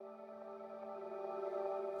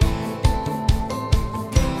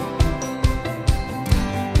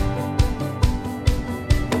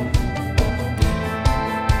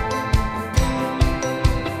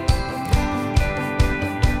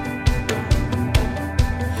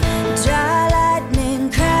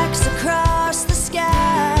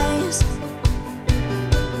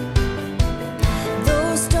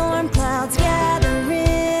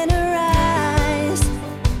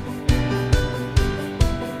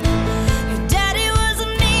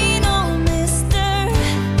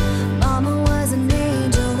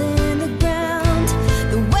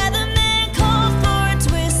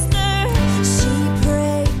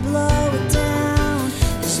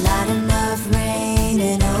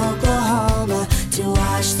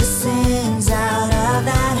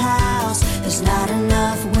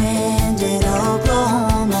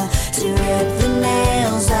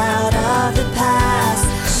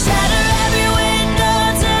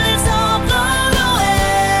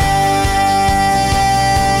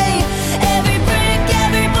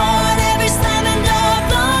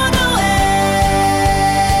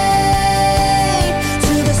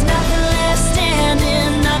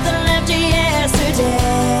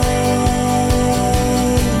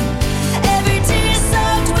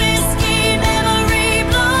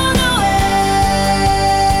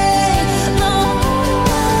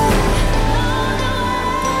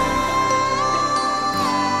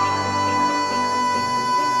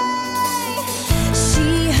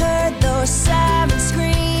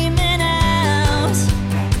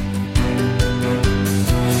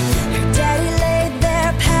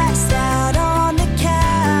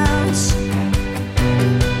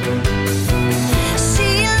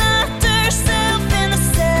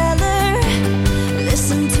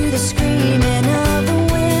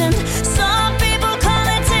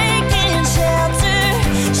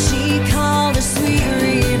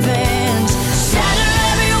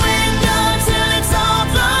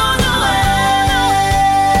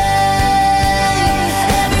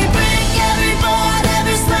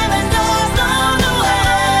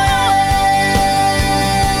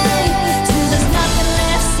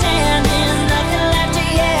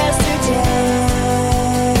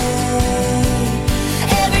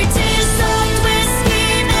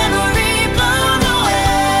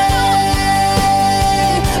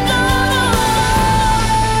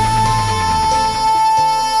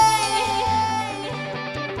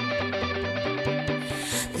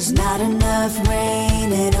enough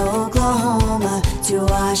rain in Oklahoma to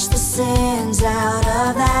wash the sins out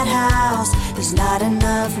of that house. There's not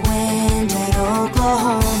enough wind in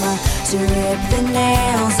Oklahoma to rip the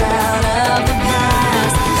nails out of the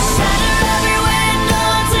past. Shatter every window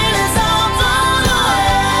till it's all blown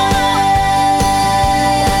away.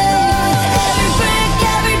 Every brick,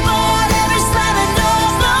 every board, every slamming door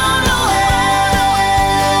blown away.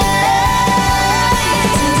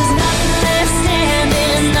 Since there's nothing left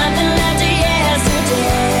standing, nothing left of yesterday.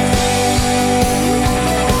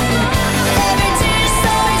 Every tear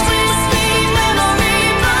so sweet, sweet memory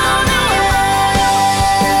blown away.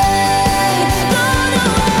 Blown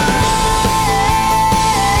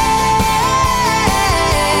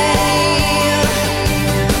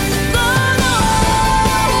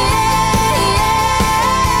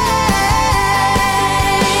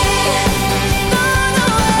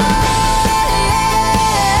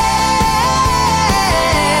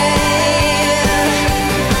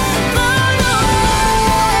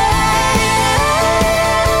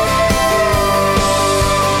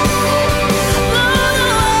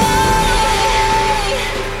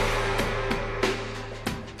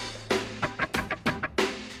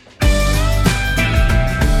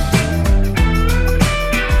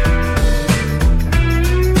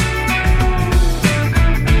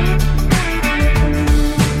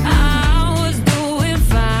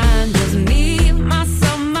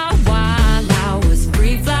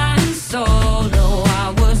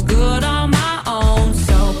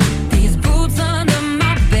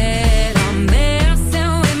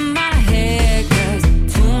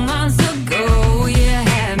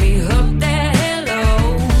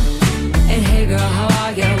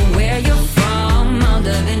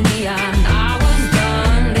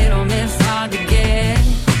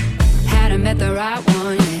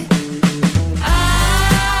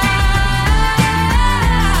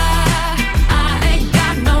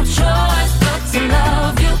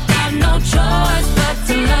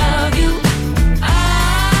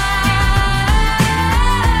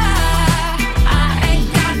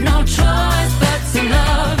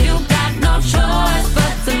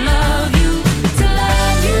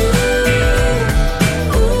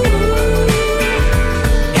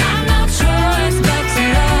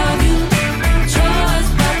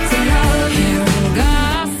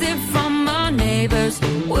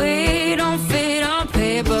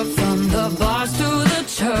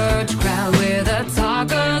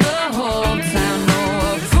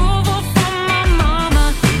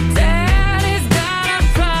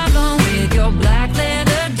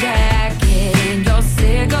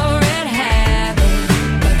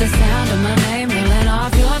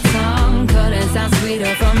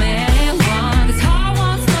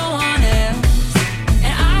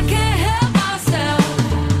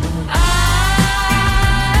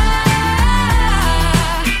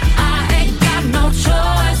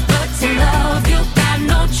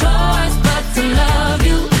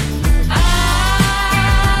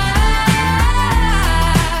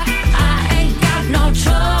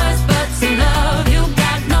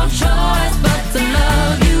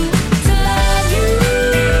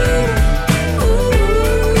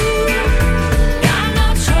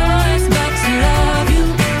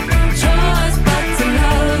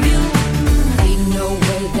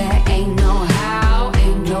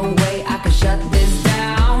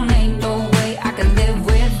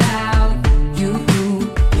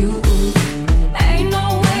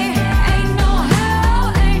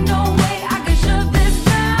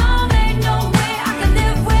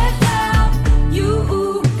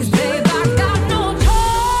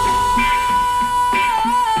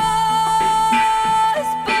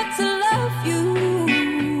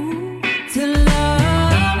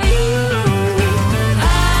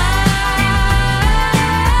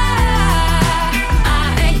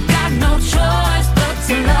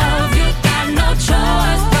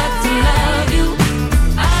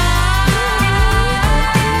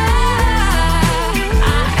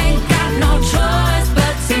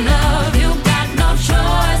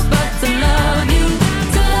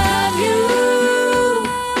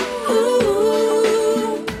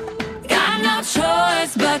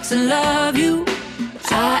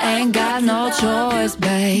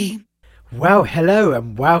Well, hello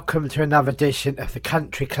and welcome to another edition of the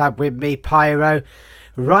Country Club with me, Pyro,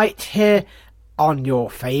 right here on your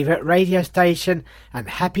favourite radio station, and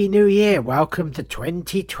Happy New Year. Welcome to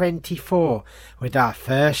 2024 with our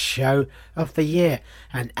first show of the year,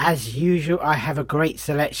 and as usual I have a great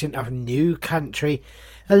selection of new country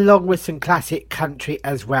along with some classic country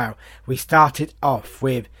as well. We started off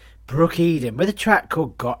with Brooke Eden with a track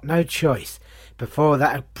called Got No Choice. Before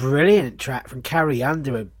that, a brilliant track from Carrie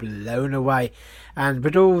Underwood, Blown Away. And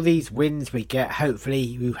with all these wins we get, hopefully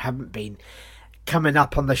you haven't been, coming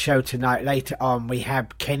up on the show tonight, later on, we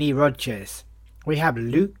have Kenny Rogers. We have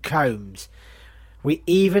Luke Combs. We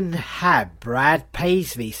even have Brad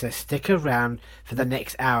Paisley, so stick around for the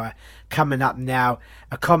next hour. Coming up now,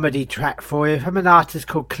 a comedy track for you from an artist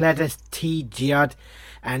called Cledis T. Judd.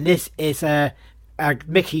 And this is a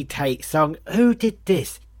Mickey Tate song. Who did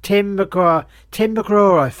this? Tim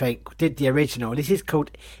McGraw, I think, did the original. This is called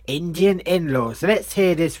Indian In-Laws. So let's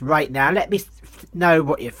hear this right now. Let me know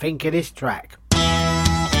what you think of this track.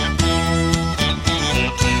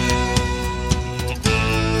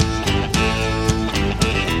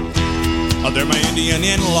 They're my Indian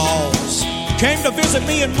in-laws. Came to visit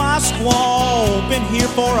me in my squall. Been here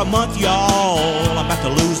for a month, y'all. I'm about to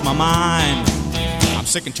lose my mind. I'm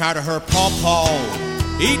sick and tired of her pawpaw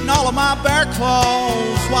eating all of my bear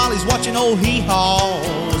claws while he's watching old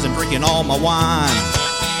hee-haws and drinking all my wine.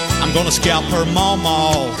 I'm gonna scalp her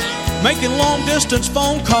mama, making long-distance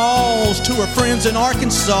phone calls to her friends in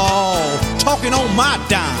Arkansas, talking on my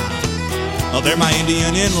dime. Oh, they're my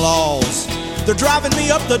Indian in-laws. They're driving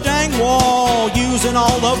me up the dang wall, using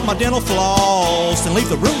all of my dental floss, and leave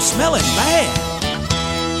the room smelling bad.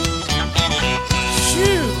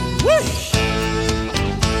 Shoo-wee!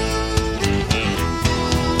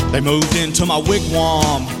 They moved into my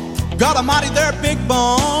wigwam. God almighty, they're big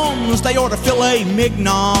bums. They order filet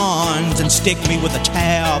mignons and stick me with a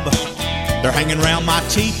tab. They're hanging around my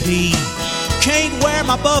teepee. Can't wear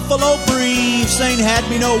my buffalo briefs. Ain't had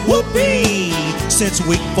me no whoopee since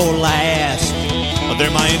week 4 last.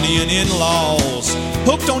 They're my Indian in-laws.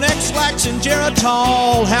 Hooked on X-Lax and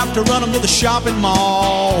Geritol. Have to run them to the shopping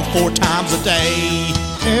mall 4 times a day.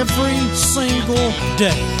 Every single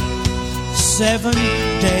day. 7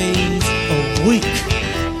 days a week.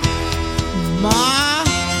 My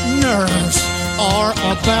nerves are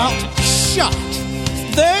about shot.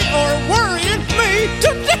 They are worrying me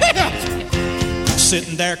to death.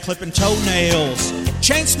 Sitting there clipping toenails,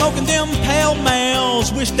 chain smoking them pale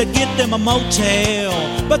males. Wish they'd get them a motel,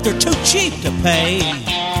 but they're too cheap to pay.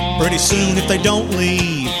 Pretty soon if they don't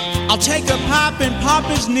leave, I'll take a pipe and pop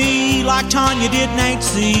his knee like Tanya did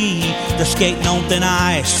Nancy. They're skating on thin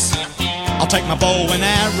ice. I'll take my bow and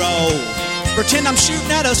arrow, pretend I'm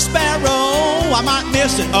shooting at a sparrow. I might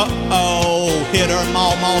miss it, uh-oh, hit her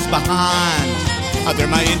maw's behind. They're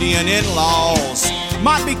my Indian in-laws.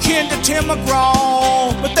 Might be kin to Tim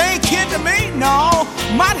McGraw, but they ain't kin to me, no.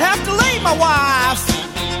 Might have to leave my wife,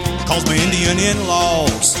 cause my Indian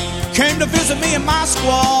in-laws came to visit me in my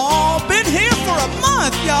squall. Been here for a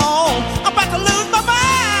month, y'all. I'm about to lose my mind.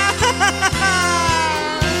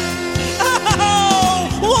 Oh,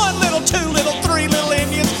 1 little, 2 little, 3 little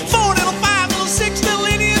Indians, 4 little, 5 little, 6 little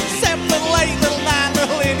Indians, 7 little, 8 little, 9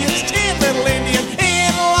 little Indians, 10 little Indian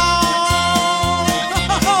in-laws.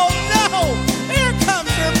 Oh no! Here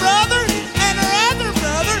comes her brother and her other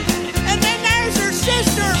brother, and then there's her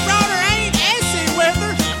sister and brought her Aunt Essie with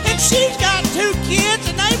her, and she's got 2 kids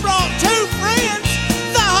and they brought 2 friends.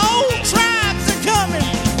 The whole tribe's a coming,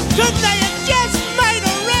 'cause they had just made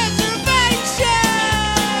a reservation.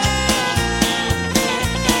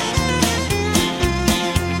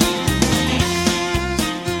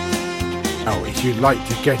 Oh, if you'd like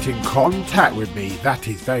to get in contact with me, that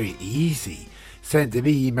is very easy. Send an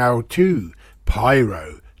email to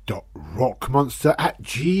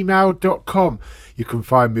pyro.rockmonster@gmail.com. You can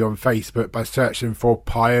find me on Facebook by searching for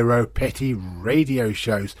Pyro Petty Radio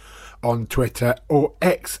Shows. On Twitter, or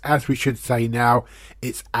X as we should say now,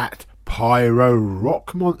 it's at Pyro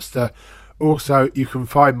Rock Monster. Also, you can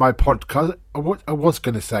find my podcast. What I was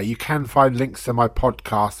going to say, you can find links to my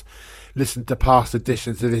podcast, listen to past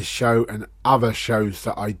editions of this show and other shows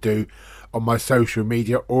that I do on my social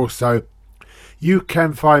media. Also, you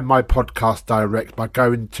can find my podcast direct by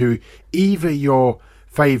going to either your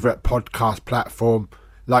favourite podcast platform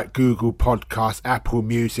like Google Podcasts, Apple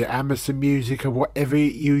Music, Amazon Music, or whatever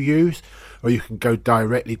you use, or you can go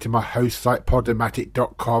directly to my host site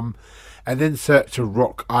podomatic.com and then search for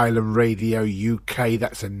Rock Island Radio UK.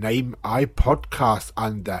 That's a name I podcast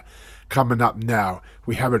under. Coming up now,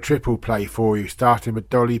 we have a triple play for you, starting with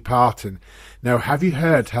Dolly Parton. Now, have you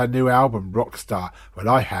heard her new album, Rockstar? Well,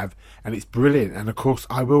 I have, and it's brilliant. And of course,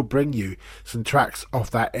 I will bring you some tracks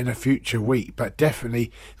off that in a future week. But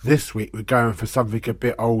definitely this week, we're going for something a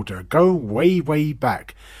bit older, going way, way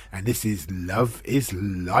back. And this is Love Is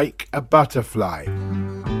Like a Butterfly.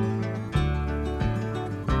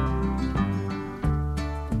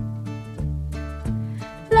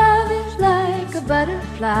 Love is like a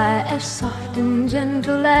butterfly, as soft and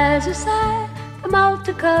gentle as a sigh. the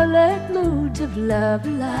multicolored moods of love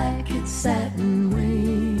like its satin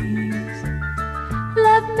wings.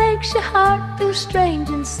 Love makes your heart feel strange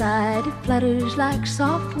inside. It flutters like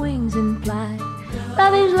soft wings in flight.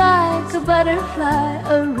 Love is like a butterfly,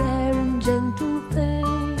 a rare and gentle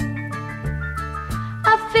thing.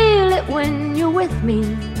 I feel it when you're with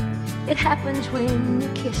me. It happens when you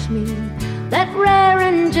kiss me. That rare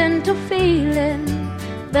and gentle feeling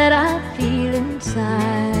that I feel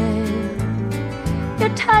inside.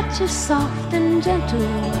 Your touch is soft and gentle.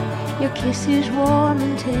 Your kiss is warm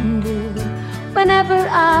and tender. Whenever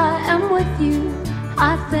I am with you,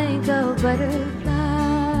 I think of butterflies.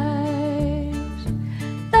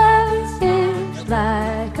 Love is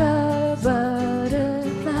like a butterfly.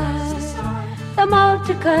 The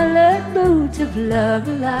multicolored moods of love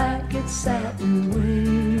like its satin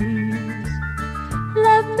wings.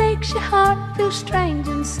 Love makes your heart feel strange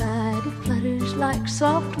inside. It flutters like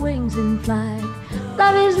soft wings in flight.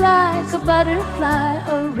 Love is like a butterfly,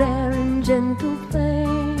 a rare and gentle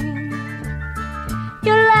thing.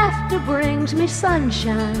 Your laughter brings me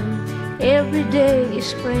sunshine. Every day is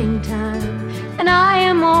springtime. And I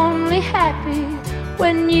am only happy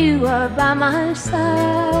when you are by my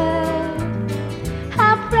side.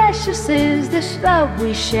 How precious is this love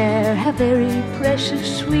we share. How very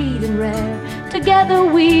precious, sweet and rare. Together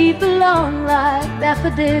we belong like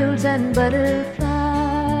daffodils and butterflies.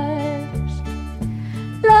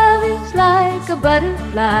 Love is like a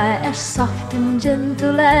butterfly, as soft and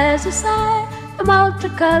gentle as a sigh. The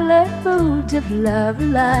multicolored moods of love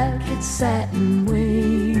like its satin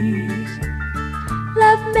wings.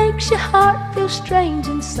 Love makes your heart feel strange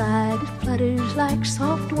inside. It flutters like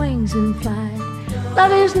soft wings in flight.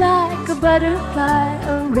 Love is like a butterfly,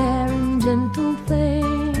 a rare and gentle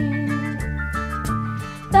thing.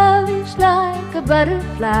 Love is like a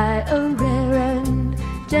butterfly, a rare and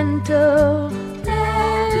gentle thing.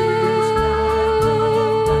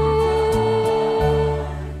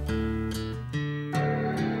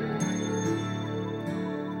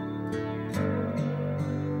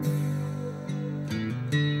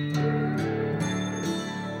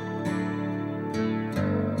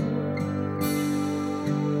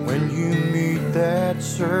 When you meet that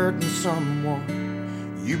certain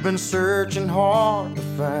someone you've been searching hard to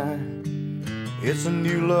find, it's a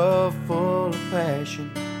new love full of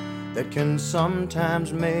passion that can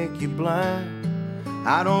sometimes make you blind.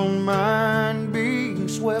 I don't mind being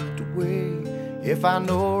swept away if I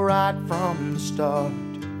know right from the start.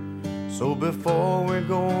 So before we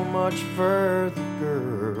go much further,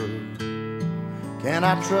 girl, can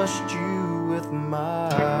I trust you with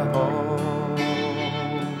my heart?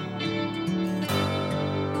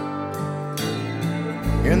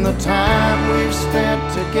 In the time we've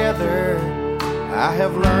spent together, I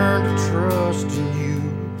have learned to trust in you.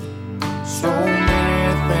 So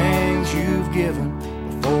many things you've given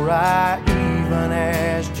before I even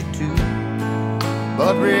asked you to.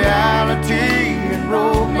 But reality and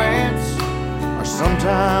romance are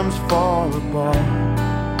sometimes far apart.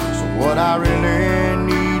 So what I really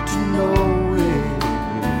need to know is,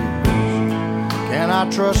 can I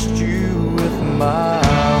trust you with my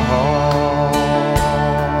heart?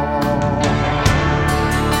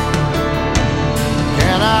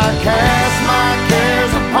 Can I cast my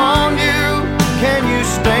cares upon you? Can you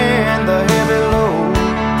stand the heavy load?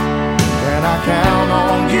 Can I count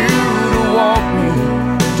on you to walk me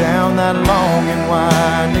down that long and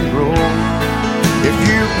winding road? If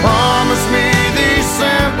you promise me these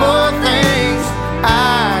simple things,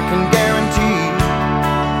 I can guarantee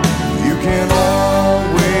you can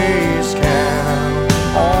always count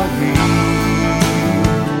on me.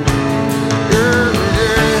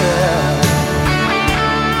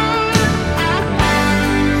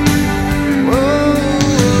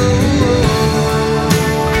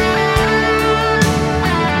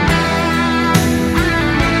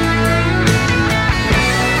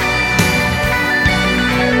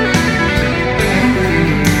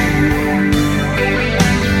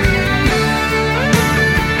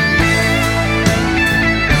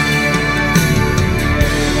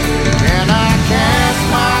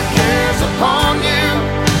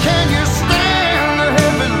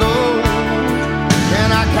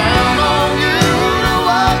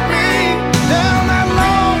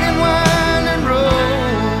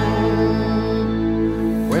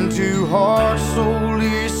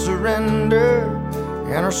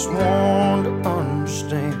 Sworn to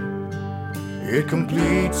understand, it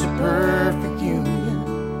completes a perfect union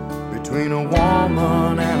between a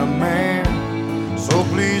woman and a man. So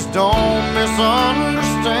please don't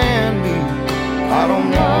misunderstand me. I don't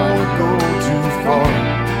want to go too far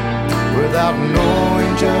without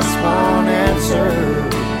knowing just one answer.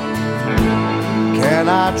 Can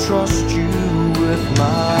I trust you with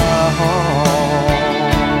my heart?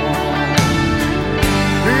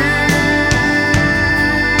 Please,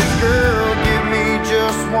 girl, give me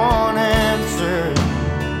just one answer.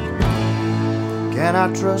 Can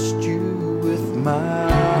I trust you with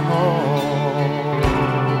my heart?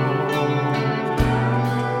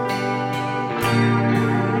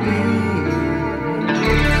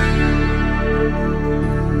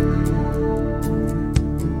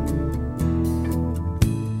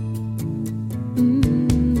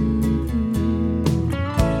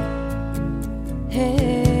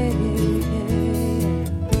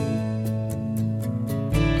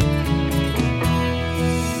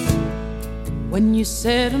 When you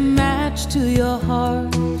set a match to your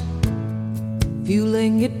heart,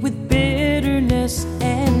 fueling it with bitterness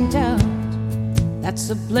and doubt, that's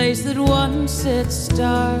a place that once it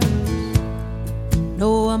starts.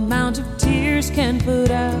 No amount of tears can put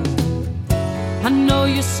out. I know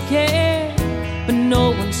you're scared, but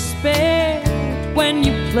no one's spared when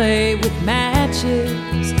you play with matches.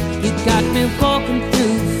 You got me walking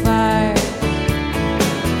through fire.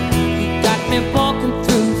 You got me walking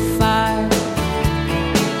through fire.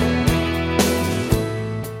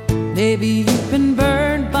 Maybe you've been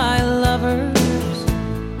burned by lovers.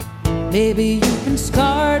 Maybe you've been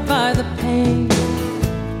scarred by the pain.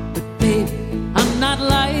 But baby, I'm not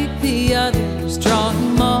like the others,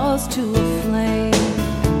 drawing moths to a flame.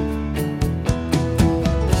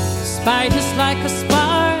 Spite is like a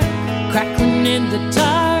spark, crackling in the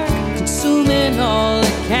dark, consuming all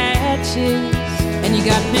it catches. And you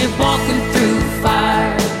got me walking through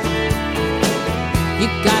fire. You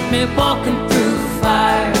got me walking through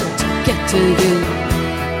fire to get to you.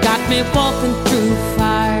 Got me walking through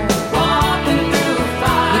fire. Walking through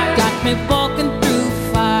fire. You got me walking through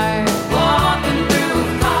fire. Walking through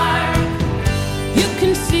fire. You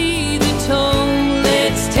can see the toll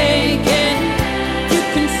it's taken. You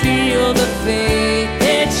can feel the faith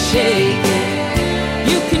it's shaking.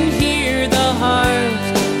 You can hear the heart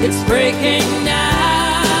it's breaking now.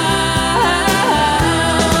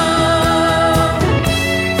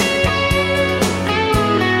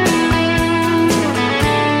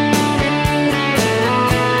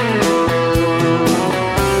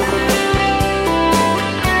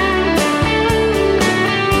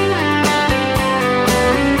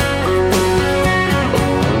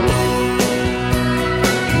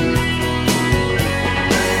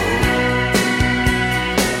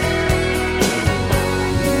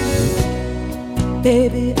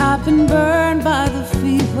 Baby, I've been burned by the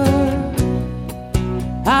fever.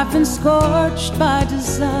 I've been scorched by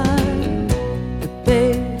desire. But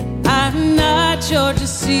baby, I'm not your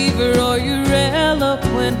deceiver or your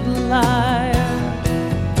eloquent liar.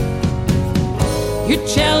 Your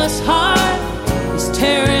jealous heart is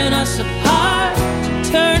tearing us apart,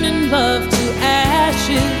 turning love to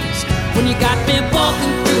ashes. When you got me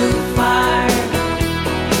walking through fire.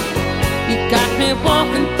 You got me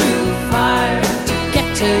walking through fire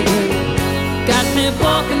to you. Got me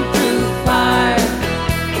walking through fire.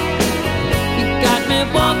 You got me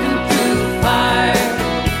walking through fire.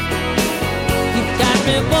 You got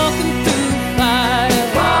me walking through fire.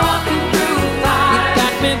 Walking through fire. You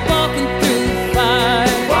got me walking through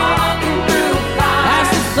fire. Walking through fire. As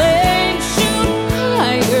the flames shoot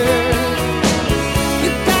higher, you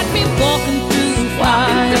got me walking through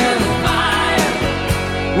fire.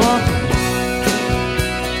 Walking.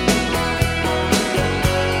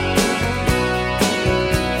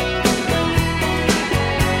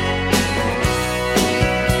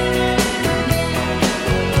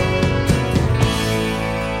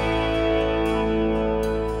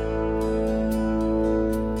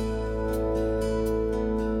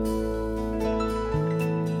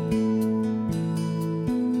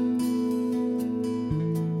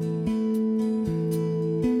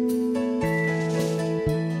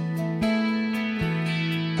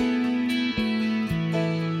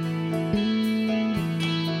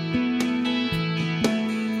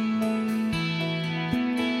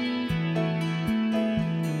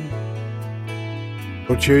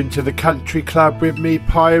 You're tuned to the Country Club with me,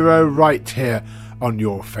 Pyro, right here on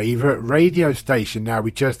your favourite radio station. Now,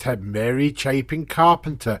 we just had Mary Chapin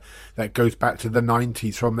Carpenter. That goes back to the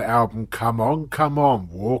 90s from the album Come On, Come On,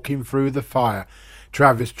 Walking Through the Fire.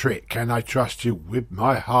 Travis Tritt, Can I Trust You With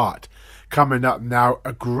My Heart. Coming up now,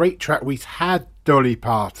 a great track. We had Dolly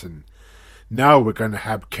Parton. Now we're going to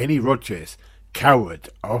have Kenny Rogers, Coward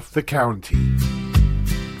of the County.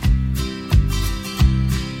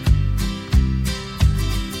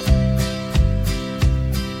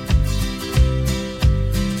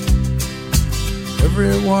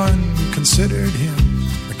 Everyone considered him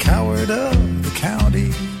the coward of the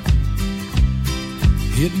county.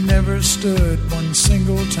 He'd never stood one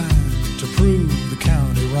single time to prove the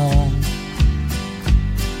county wrong.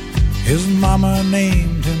 His mama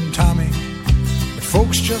named him Tommy, but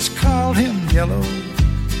folks just called him Yellow.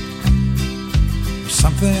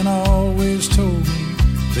 Something always told me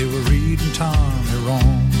they were reading Tommy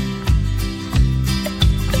wrong.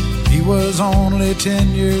 He was only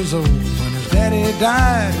 10 years old when his daddy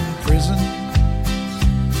died in prison.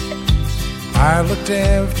 I looked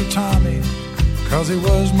after Tommy 'cause he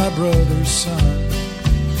was my brother's son.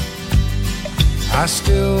 I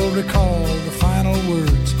still recall the final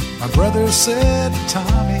words my brother said to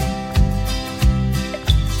Tommy.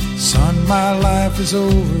 Son, my life is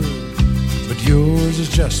over, but yours has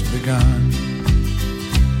just begun.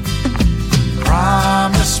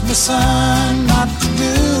 Promise me, son, not to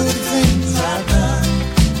do the things I've done.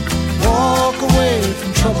 Walk away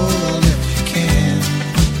from trouble if you can.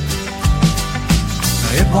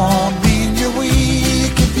 Now, it won't mean you're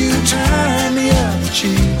weak if you turn the other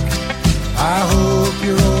cheek. I hope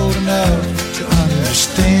you're old enough to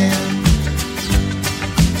understand.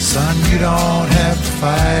 Son, you don't have to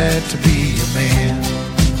fight to be a man.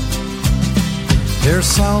 There's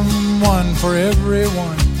someone for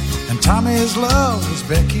everyone, and Tommy's love was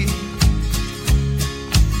Becky.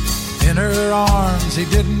 In her arms he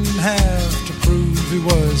didn't have to prove he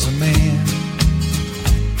was a man.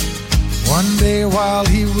 One day while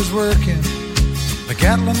he was working, the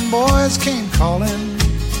Gatlin boys came calling.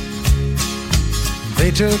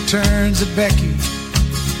 They took turns at Becky,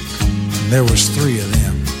 and there was 3 of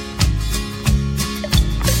them.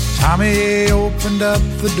 Tommy opened up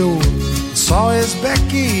the door and saw his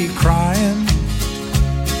Becky crying.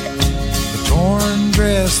 The torn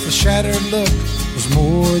dress, the shattered look was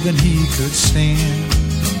more than he could stand.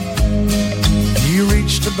 He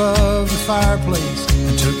reached above the fireplace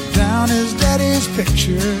and took down his daddy's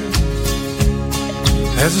picture.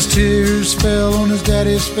 As his tears fell on his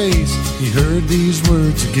daddy's face, he heard these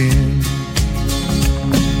words again.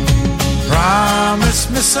 Promise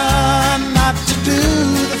me, son, not to do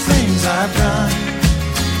the things I've done.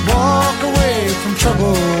 Walk away from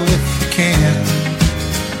trouble if you can.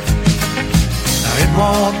 Now, it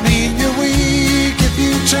won't mean you're weak if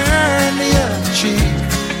you turn the other cheek.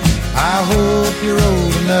 I hope you're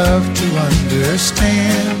old enough to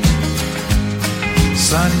understand.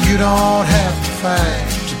 Son, you don't have to fight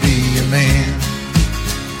to be a man.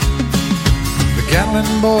 The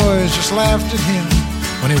Gatlin boys just laughed at him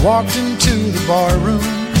when he walked into the bar room.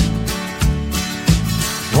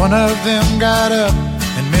 One of them got up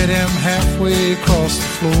and met him halfway across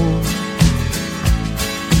the floor.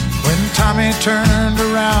 When Tommy turned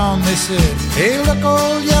around, they said, "Hey, look,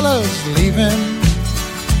 old Yellow's leaving."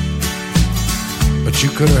 But you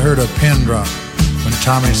could have heard a pin drop when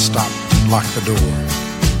Tommy stopped and locked the door.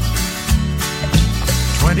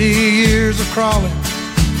 20 years of crawling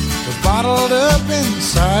was bottled up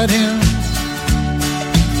inside him.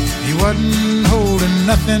 He wasn't holding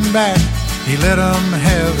nothing back, he let them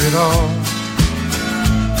have it all.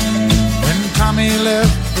 When Tommy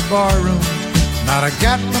left the bar room, not a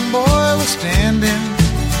Gatlin boy was standing.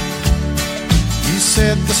 He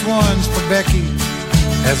said, "This one's for Becky,"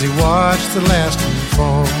 as he watched the last one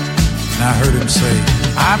fall. And I heard him say,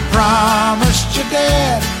 "I promised your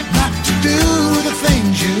dad not to do the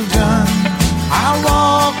things you've done. I'll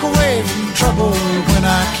walk away from trouble when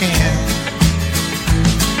I can.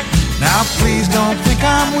 Now please don't think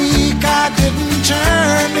I'm weak, I didn't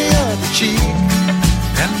turn the other cheek.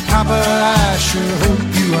 And Papa, I sure hope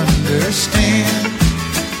you understand.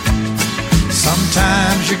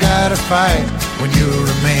 Sometimes you gotta fight when you're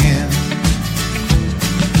a man."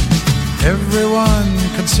 Everyone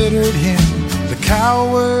considered him the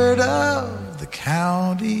coward of the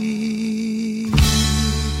county.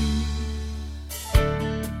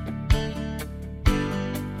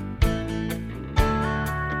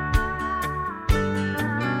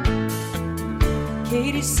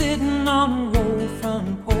 Katie's sitting on a roll front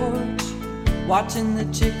porch, watching the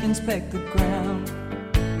chickens peck the ground.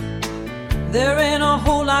 There ain't a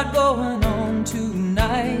whole lot going on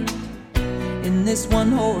tonight in this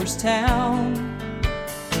one-horse town.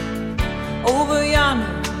 Over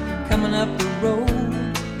yonder, coming up the road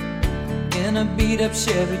in a beat-up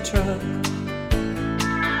Chevy truck,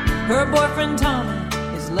 her boyfriend Tommy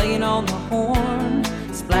is laying on the horn,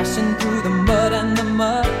 splashing through the mud and the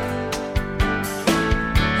muck.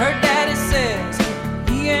 Her daddy says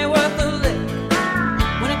he ain't worth a lick.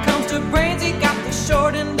 When it comes to brains, he got the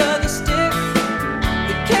short end of the stick.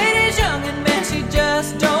 But Katie's young and man, she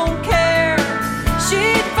just don't care.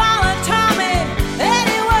 She'd follow Tommy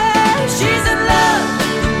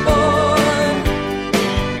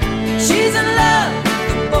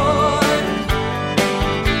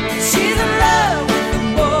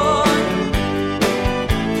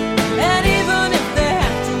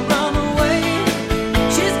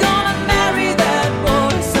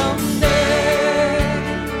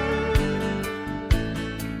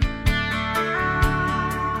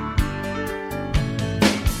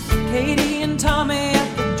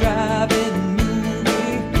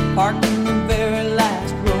parked in the very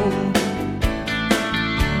last row.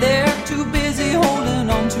 They're too busy holding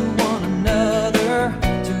on to one another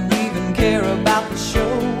to even care about the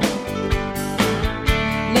show.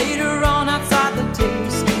 Later on outside the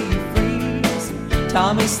Tasty Freeze,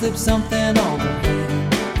 Tommy slipped something on her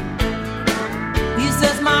hand. He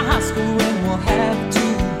says my high school ring will have to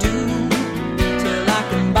do till I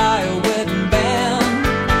can buy a wedding band.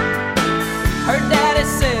 Her daddy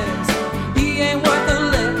says he ain't worth a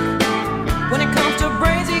lick. When it comes to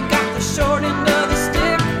brains, he got the short end of the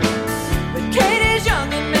stick. But Katie's young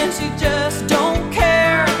and man, she just don't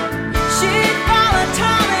care. She'd follow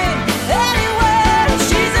Tommy anywhere.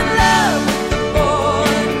 She's in love with the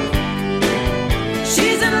boy.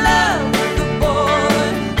 She's in love with the boy.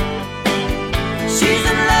 She's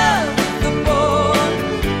in love with the boy.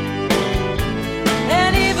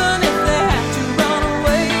 And even if they have to run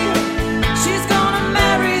away, she's gonna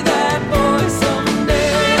marry that boy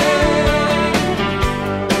someday.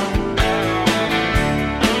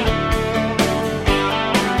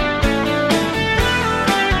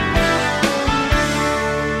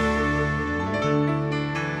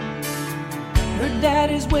 Her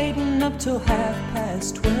daddy's waiting up till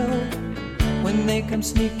 12:30 when they come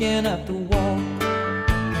sneaking up the wall.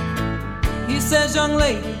 He says, young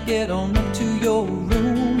lady, get on up to your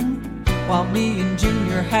room while me and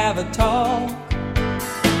Junior have a talk.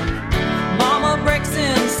 Mama breaks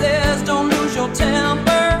in and says, don't lose your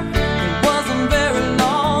temper. It wasn't very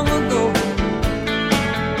long ago.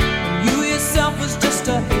 You yourself was just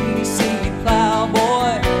a hayseed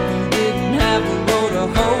plowboy who didn't have a row to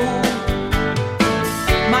hoe.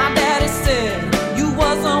 My daddy said you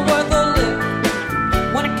wasn't worth a lick.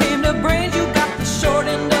 When it came to brains, you got the short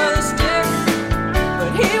end of the stick.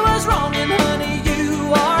 But he was wrong, and honey,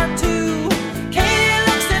 you are too. Katie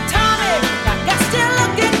looks at Tommy like I still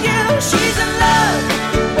look at you. She's in love with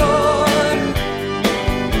the boy.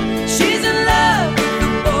 She's in love with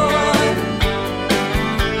the boy.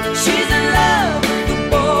 She's in love with the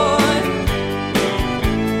boy.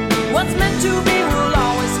 What's meant to be will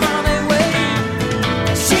always find a way.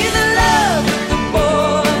 She's in love with the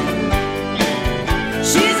boy.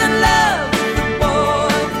 She's in love with the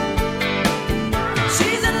boy.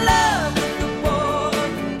 She's in love with the boy.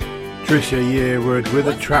 Trisha Yearwood with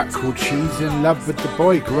a track called She's in Love with the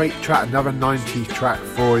Boy. Great track, another 90s track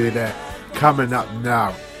for you there. Coming up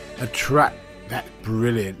now, a track that's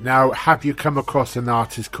brilliant. Now, have you come across an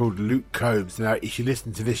artist called Luke Combs? Now, if you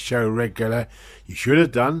listen to this show regular, you should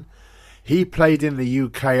have done. He played in the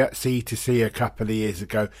UK at C2C a couple of years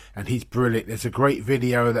ago, and he's brilliant. There's a great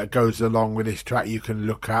video that goes along with this track you can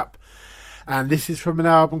look up. And this is from an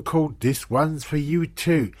album called This One's For You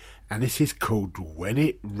Too. And this is called When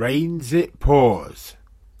It Rains, It Pours.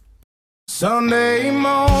 Sunday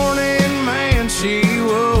morning, man, she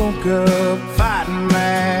woke up fighting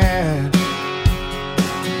mad,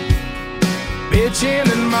 bitching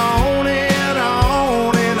and moaning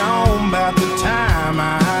on and on about the time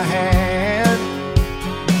I had.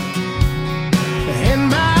 And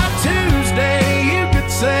by Tuesday, you could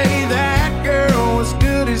say that girl was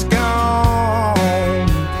good as gone.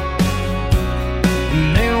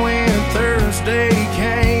 And then when Thursday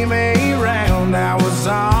came around, I was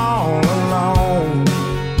all alone.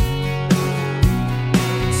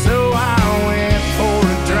 So I went for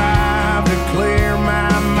a drive to clear my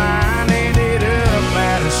mind. Ended up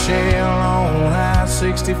at a Shell on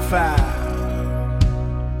I-65.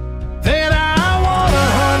 Then I won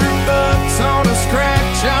 $100 on a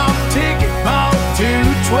scratch-off ticket. Bought 2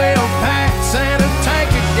 12-packs and a tank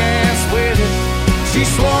of gas with it. She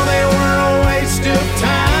swore they were a waste of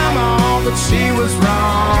time, all, but she was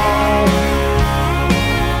wrong.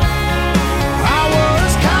 I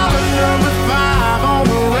was calling number 5 on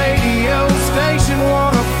the radio station,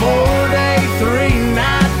 won a 4-day,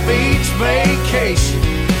 3-night beach vacation.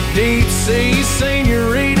 Deep sea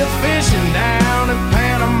senorita fishing down in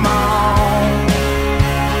Panama.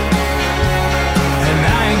 And I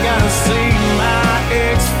ain't gotta see my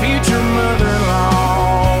ex-future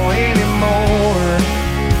mother-in-law anymore.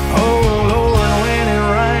 Oh Lord, when it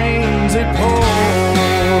rains, it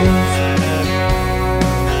pours.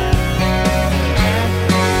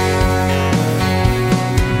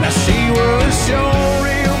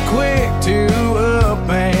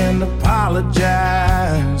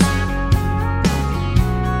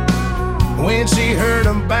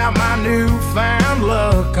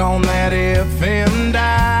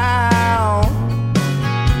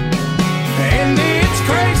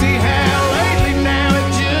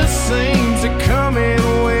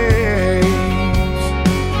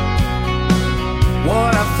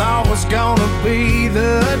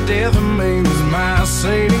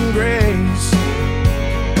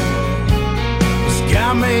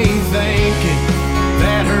 got me thinking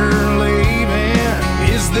that her leaving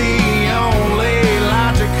is the only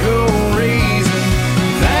logical reason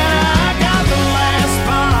that I got the last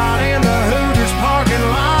spot in the Hooters parking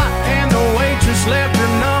lot, and the waitress left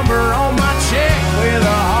her number on my check with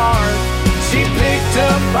a heart. She picked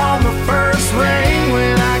up on the first ring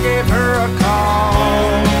when I gave her a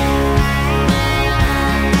call,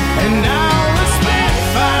 and I only spent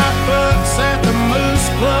 $5 at the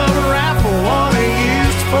Moose Club raffle, won a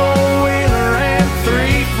used four-wheeler and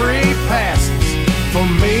 3 free passes for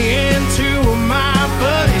me and 2 of my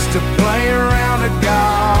buddies to play around a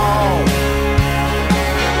golf.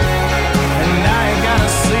 And I ain't gotta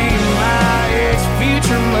see my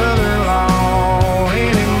ex-future mother-in-law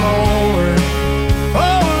anymore.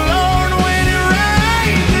 Oh Lord, when it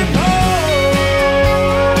rains it pours,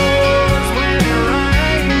 when it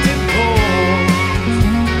rains it pours.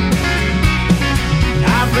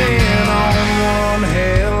 I've been on one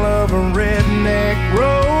hell of a redneck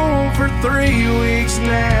road for 3 weeks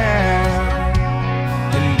now,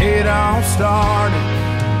 and it all started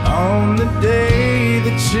on the day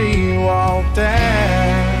that she walked out.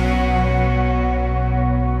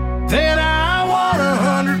 Then I won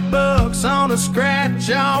 $100 on a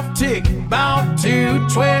scratch-off ticket, bought 2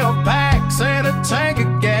 12-packs and a tank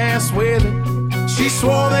of gas with it. She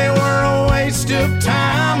swore they were a waste of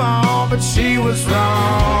time, all, but she was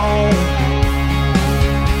wrong.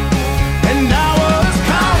 And I was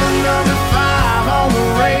calling number 5 on the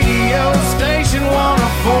radio station, won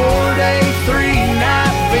a 4-day,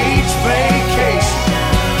 3-night beach vacation,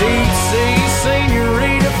 deep sea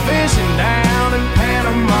senorita fishing down in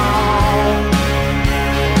Panama.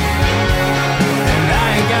 And I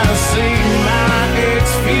ain't gotta see my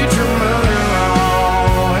ex-future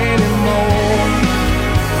mother-in-law anymore.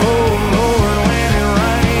 Oh Lord, when it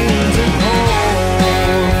rains it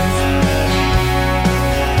pours.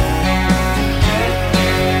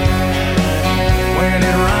 When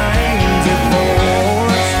it rains it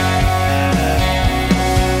pours.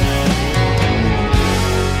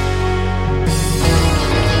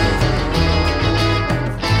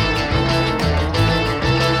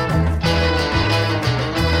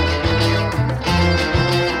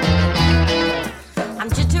 I'm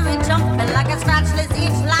jittery jumping like a scratchless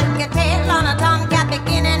itch, like a tail on a tomcat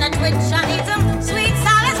beginning to twitch. I need some sweet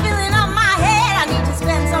silence filling up my head. I need to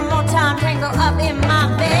spend some more time tangled up in my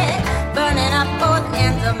bed, burning up both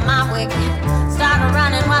ends of my wick. Start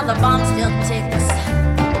running while the bomb still ticks.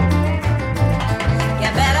 You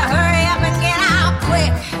better hurry up and get out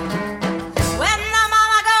quick. When the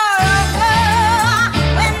mama goes,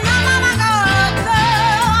 when the mama goes,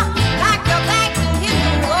 pack your bags and hit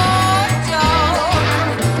the road, Joe.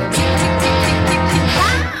 Tick, tick, tick, tick, tick, tick,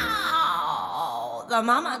 pow. The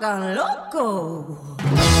mama gone loco.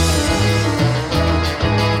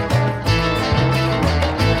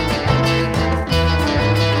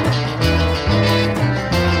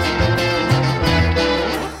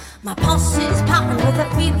 My pulse is popping with a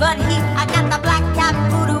fever heat. I got the black cat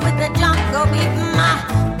voodoo with the jungle beat. My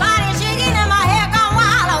body shaking and my hair gone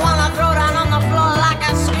wild. I wanna throw down on the floor like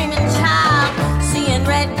a screaming child. Seeing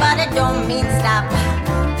red, but it don't mean stop.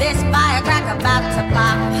 This firecracker about to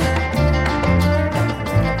pop.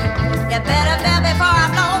 You better bail before I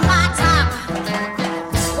blow my top.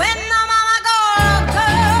 When the mama go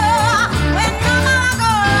girl, when the mama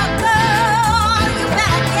go girl, you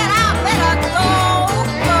better get out, better go,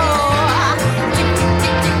 go. Tick, tick,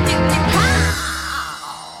 tick, tick, tick, tick, pow.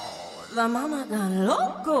 The mama gone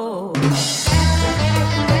loco.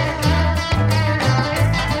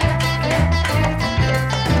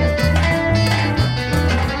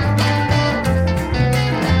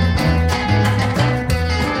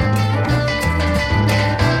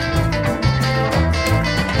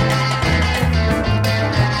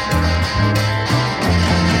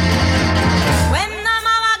 When the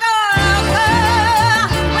mama go girl,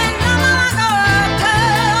 when the mama go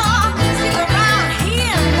girl, stick around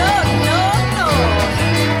here, no, no, no.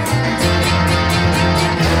 Tick, tick, tick, tick, tick, tick.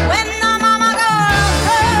 When the mama go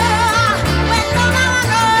girl, when the mama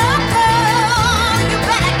go girl, you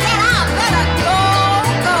better get out, better go,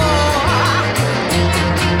 go. Tick, tick,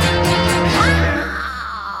 tick, tick, tick, tick,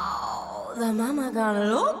 pow. The mama gone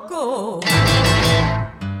loco.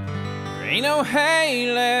 Ain't no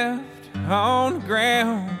hay left on the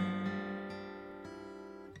ground.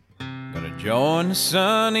 Gonna join the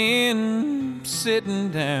sun in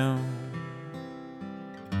sitting down.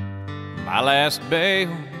 My last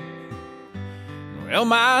bale, well,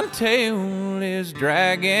 my tail is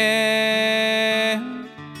dragging.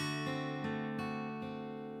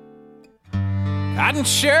 Cotton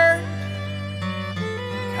shirt,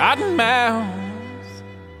 cotton mouth,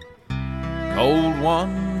 Cold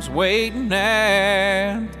ones waiting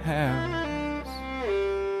at the house.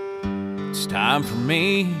 It's time for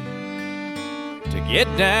me to get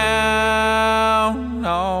down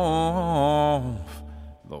off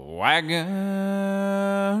the wagon.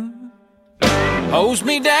 Hose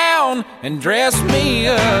me down and dress me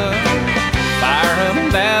up. Fire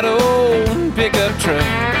up that old pickup truck.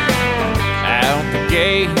 Out the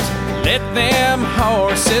gate, let them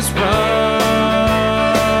horses run.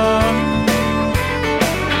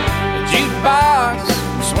 The jukebox,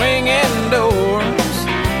 swinging doors,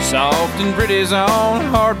 soft and pretty's on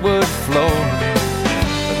hardwood floor.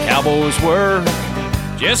 The cowboys' work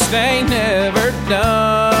just ain't never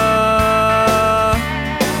done.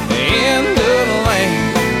 In the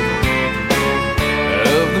land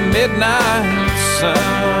of the midnight sun.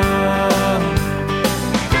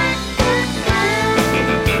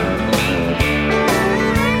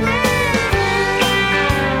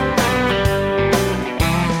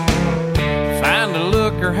 Find a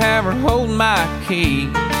looker, have her hold my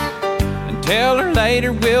keys, and tell her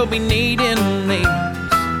later we'll be needing these.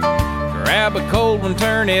 Grab a cold one,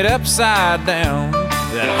 turn it upside down,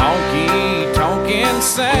 that honky-tonkin'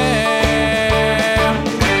 sound.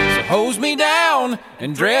 So hose me down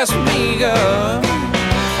and dress me up.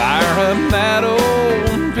 Fire up that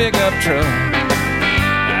old pickup truck.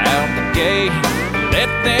 Out the gate, let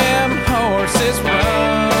them horses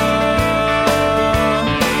run.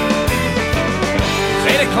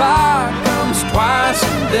 8 o'clock comes twice a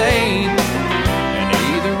day, and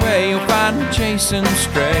either way you'll find me chasing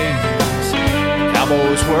strays.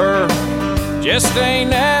 Cowboys' work just ain't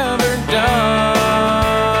never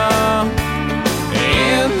done.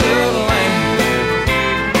 In the land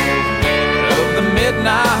of the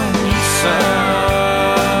midnight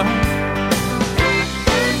sun.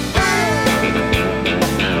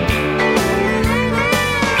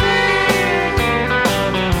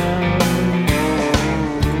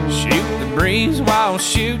 Shoot the breeze while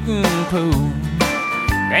shooting pool.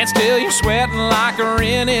 Can't still you're sweating like a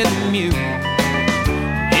rented mule.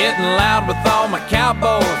 Getting loud with all my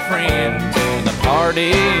cowboy friends, and the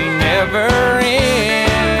party never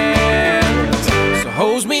ends. So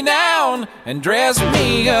hose me down and dress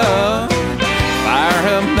me up. Fire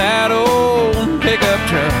up that old pickup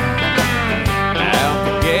truck. Out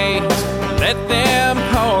the gates, let them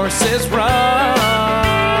horses run.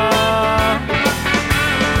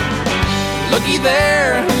 Looky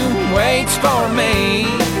there who waits for me,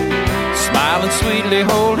 smiling sweetly,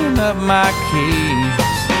 holding up my keys.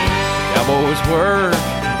 Cowboys' work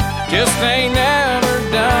just ain't never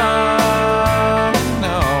done,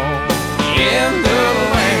 no. In the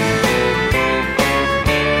land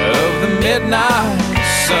of the midnight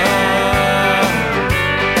sun.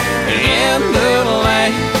 In the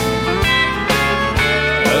land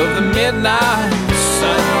of the midnight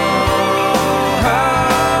sun.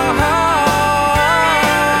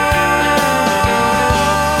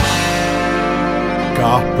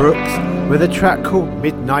 Garth Brooks with a track called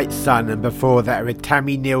Midnight Sun, and before that with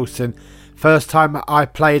Tammy Nielsen. First time I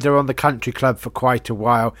played her on the country club for quite a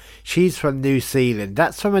while. She's from New Zealand.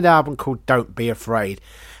 That's from an album called Don't Be Afraid,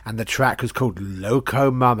 and the track was called Loco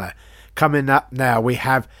Mama. Coming up now we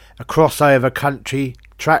have a crossover country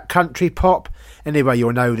track, country pop. Anyway,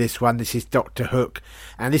 you'll know this one. This is Dr. Hook,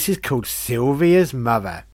 and this is called Sylvia's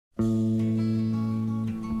Mother.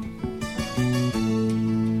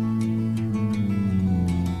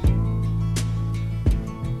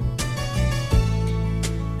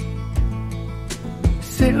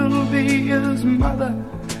 Sylvia's mother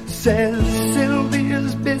says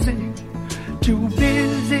Sylvia's busy, too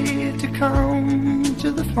busy to come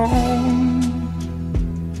to the phone.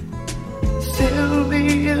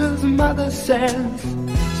 Sylvia's mother says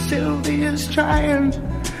Sylvia's trying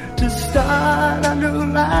to start a new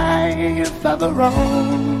life of her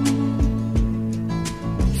own.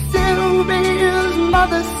 Sylvia's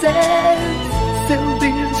mother says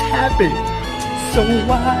Sylvia's happy, so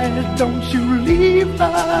why don't you leave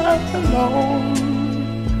her alone?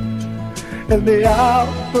 And the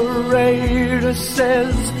operator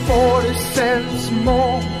says 40 cents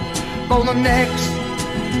more for the next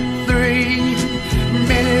 3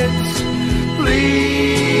 minutes.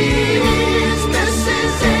 Please,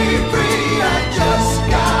 Mrs. Avery, I just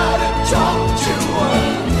gotta talk to her.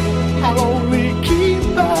 I'll only keep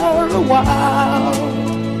her a while.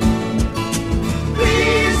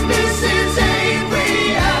 Please, Mrs.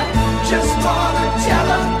 Avery, I just wanna tell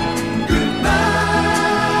her goodbye.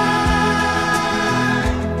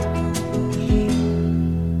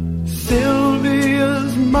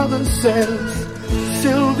 Sylvia's mother says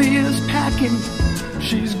Sylvia's packing,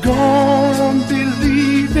 she's gonna be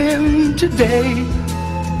leaving today.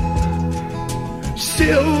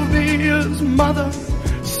 Sylvia's mother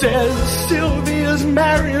says Sylvia's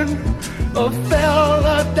marrying a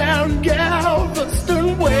fella down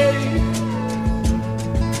Galveston Way.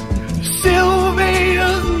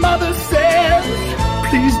 Sylvia's mother says,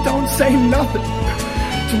 please don't say nothing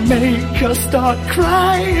to make her start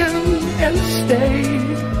crying and stay.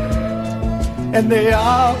 And the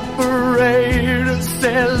operator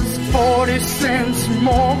says 40 cents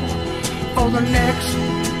more for the next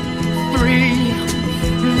 3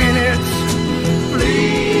 minutes.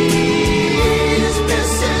 Please,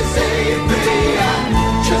 Mrs. Avery, I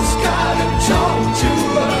just gotta talk to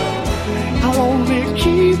her. I'll only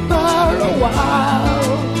keep her a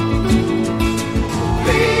while.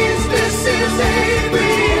 Please, Mrs.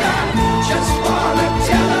 Avery, I just wanna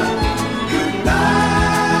tell her goodbye.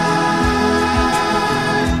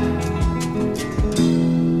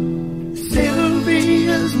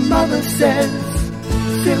 Sylvia's mother says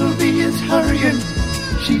Sylvia's hurrying.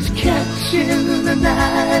 She's catching the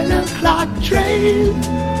 9 o'clock train.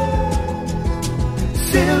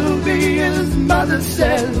 Sylvia's mother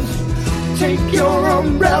says, take your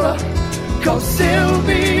umbrella, 'cause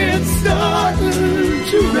Sylvia, it's starting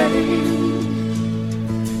to rain.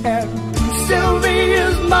 And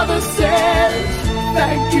Sylvia's mother says,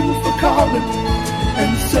 thank you for calling,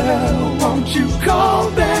 and sir, won't you call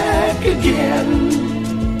back again?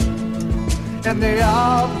 And the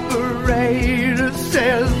operator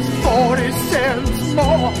says 40 cents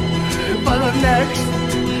more for the next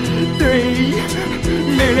 3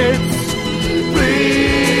 minutes.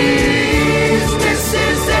 Please,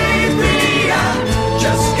 Mrs. Avery, I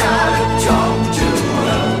just gotta talk to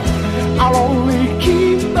her. I'll only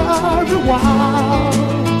keep her a while.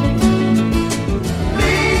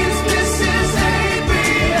 Please, Mrs.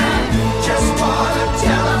 Avery, I just wanna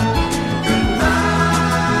tell her goodbye.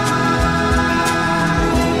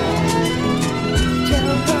 Please, tell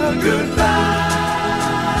her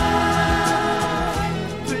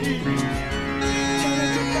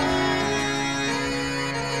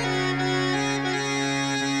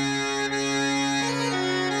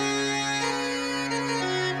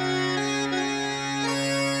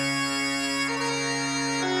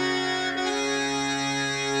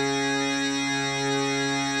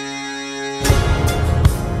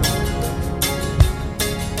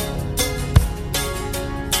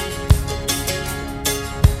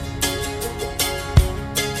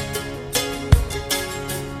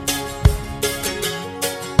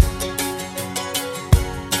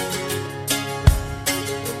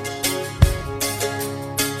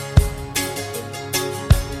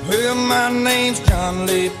Well, my name's John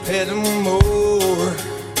Lee Pettimore,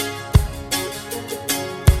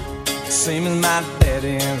 same as my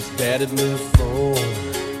daddy and his daddy before.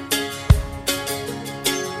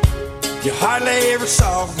 You hardly ever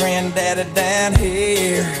saw Granddaddy down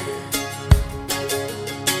here.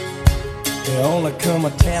 They only come to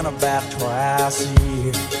town about twice a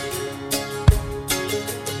year.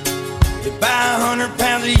 They buy 100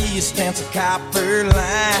 pounds of yeast and a copper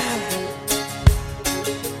line.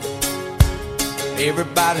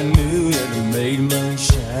 Everybody knew that it made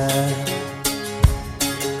moonshine.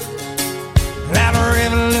 Now the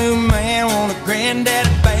revenue man wanted Granddaddy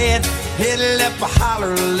bad. Headed up a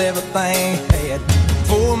holler till everything had.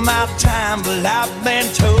 Before my time, but I've been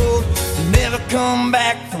told to never come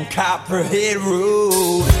back from Copperhead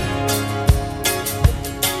Road.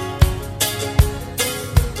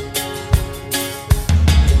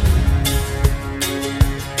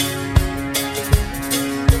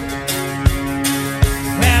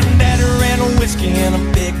 Whiskey in a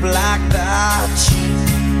big black Dodge.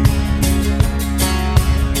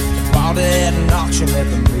 Bought it at an auction at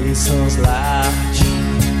the Mason's Lodge.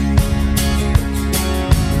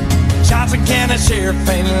 Johnson County Sheriff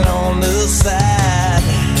painted on the side.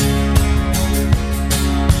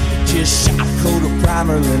 Just shot a coat of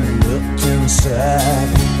primer, then looked inside.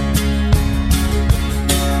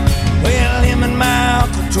 Well, him and my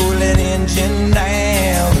uncle tore that engine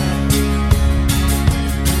down.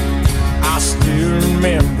 I still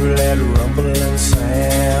remember that rumbling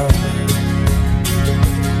sound.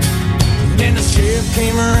 Then the sheriff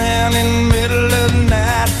came around in the middle of the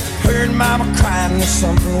night. Heard mama crying that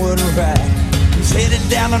something wasn't right. He's headed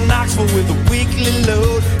down to Knoxville with a weekly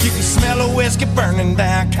load. You can smell the whiskey burning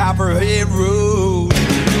down Copperhead Road.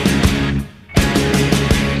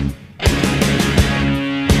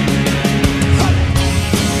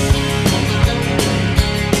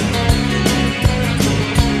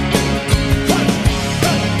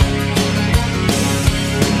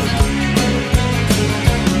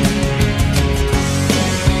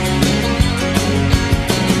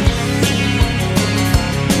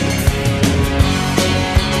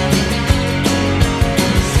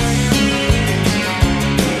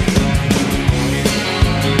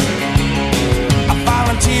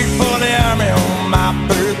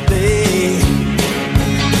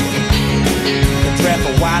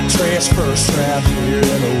 this first round here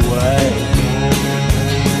in a way.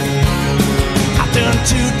 I've done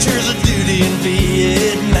 2 tours of duty in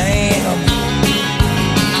Vietnam.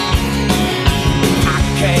 I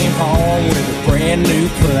came home with a brand new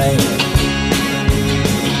plan.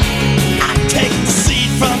 I take the seed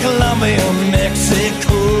from Colombia,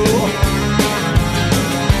 Mexico.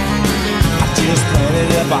 I just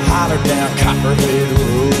planted up a holler down Copperhead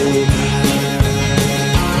Road.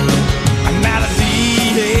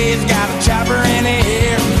 DA's got a chopper in the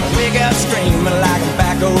air. We got screaming like I'm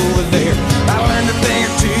back over there. I learned a thing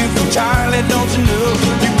or two from Charlie, don't you know?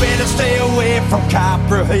 You better stay away from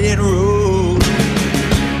Copperhead Road.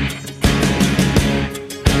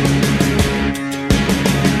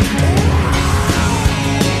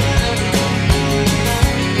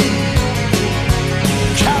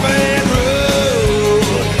 Copperhead Road.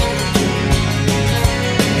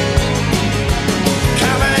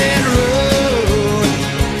 Copperhead Road.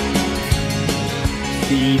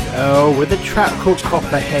 Steve Earle with a track called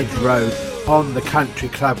Copperhead Road on the Country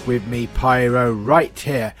Club with me, Pyro, right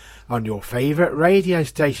here on your favourite radio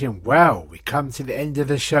station. Well, we come to the end of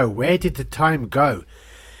the show. Where did the time go?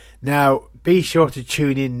 Now, be sure to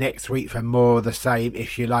tune in next week for more of the same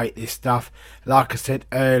if you like this stuff. Like I said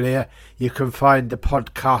earlier, you can find the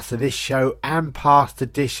podcast of this show and past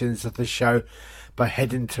editions of the show by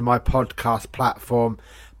heading to my podcast platform,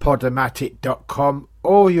 podomatic.com,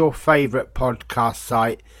 or your favourite podcast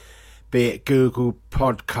site, be it Google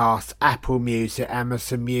Podcasts, Apple Music,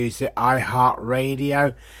 Amazon Music,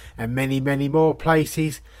 iHeartRadio, and many, many more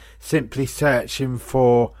places. Simply searching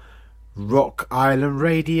for Rock Island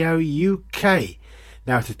Radio UK.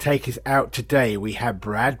 Now, to take us out today, we have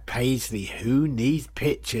Brad Paisley, Who Needs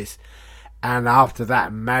Pictures? And after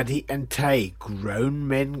that, Maddie and Tay, Grown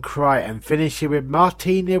Men Cry. And finishing with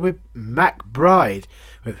Martina with McBride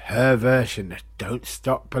with her version of Don't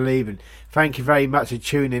Stop Believing. Thank you very much for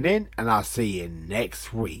tuning in, and I'll see you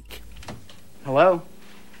next week. Hello?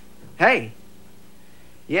 Hey!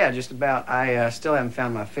 Yeah, just about. I still haven't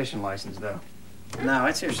found my fishing license, though. No,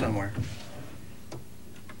 it's here somewhere.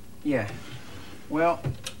 Yeah. Well,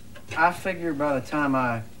 I figure by the time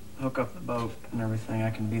I hook up the boat and everything,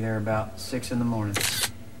 I can be there about 6 in the morning.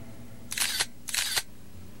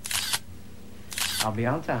 I'll be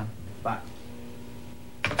on time. Bye.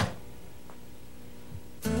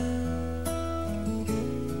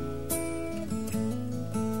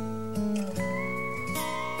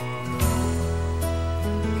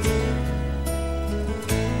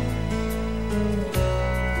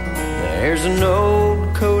 There's an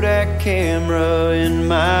old Kodak camera in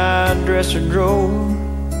my dresser drawer.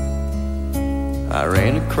 I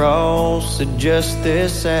ran across it just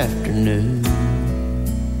this afternoon,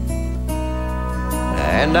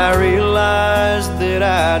 and I realized that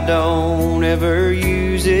I don't ever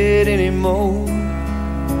use it anymore.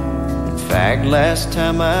 In fact, last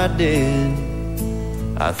time I did,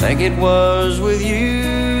 I think it was with you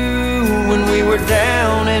when we were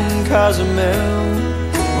down in Cozumel.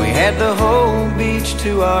 We had the whole beach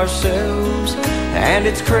to ourselves, and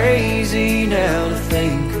it's crazy now to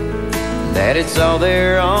think that it's all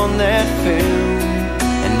there on that film.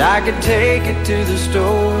 And I could take it to the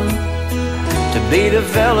store to be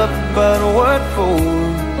developed, but what for?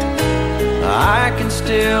 I can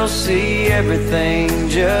still see everything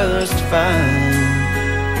just fine.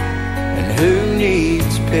 And who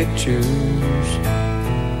needs pictures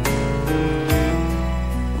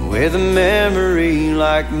with a memory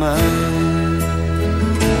like mine?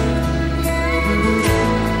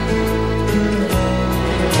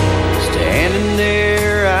 Standing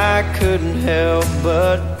there, I couldn't help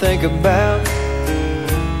but think about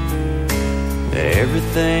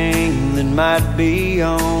everything that might be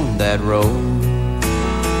on that road.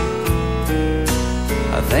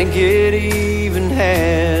 I think it even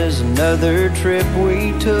has another trip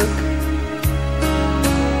we took.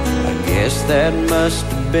 I guess that must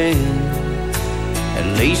have been at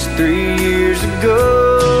least 3 years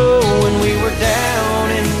ago, when we were down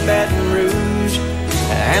in Baton Rouge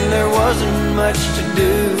and there wasn't much to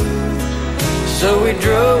do. So we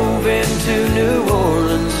drove into New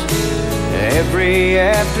Orleans every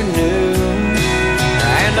afternoon,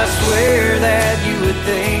 and I swear that you would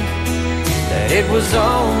think that it was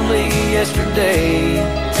only yesterday,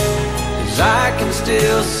 'cause I can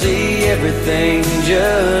still see everything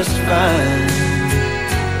just fine.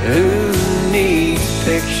 Who needs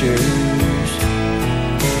pictures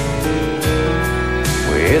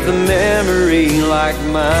with a memory like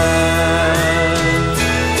mine?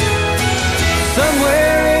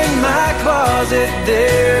 Somewhere in my closet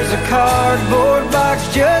there's a cardboard box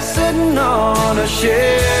just sitting on a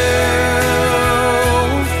shelf.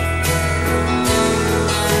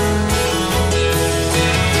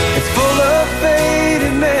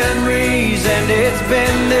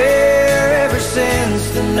 been there ever since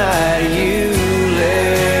the night you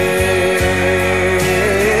left.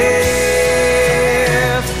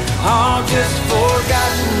 All just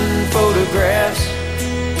forgotten photographs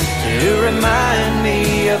to remind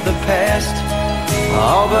me of the past.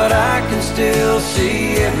 Oh, but I can still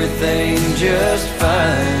see everything just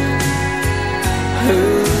fine. Who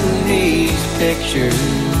needs pictures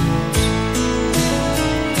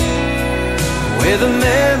with a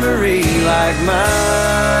memory like mine?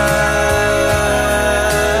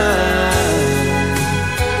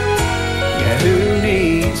 Yeah, who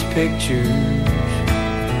needs pictures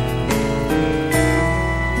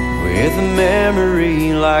with a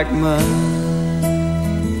memory like mine?